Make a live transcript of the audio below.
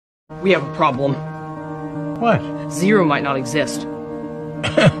We have a problem. What? Zero might not exist.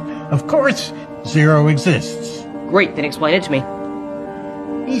 Of course, zero exists. Great, then explain it to me.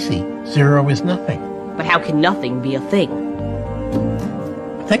 Easy. Zero is nothing. But how can nothing be a thing?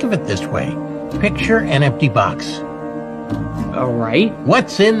 Think of it this way. Picture an empty box. Alright.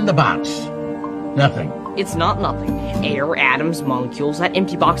 What's in the box? Nothing. It's not nothing. Air, atoms, molecules, that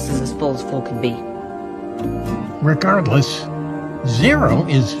empty box is as full can be. Regardless, zero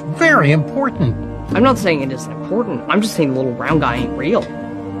is very important. I'm not saying it isn't important. I'm just saying the little round guy ain't real.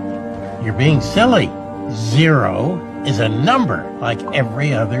 You're being silly. Zero is a number like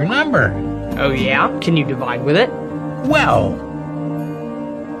every other number. Oh yeah? Can you divide with it? Well,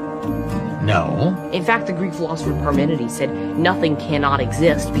 no. In fact, the Greek philosopher Parmenides said nothing cannot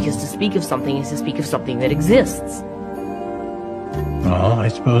exist because to speak of something is to speak of something that exists. Well, I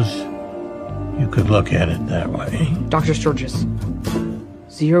suppose you could look at it that way. Dr. Sturgis,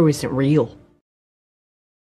 zero isn't real.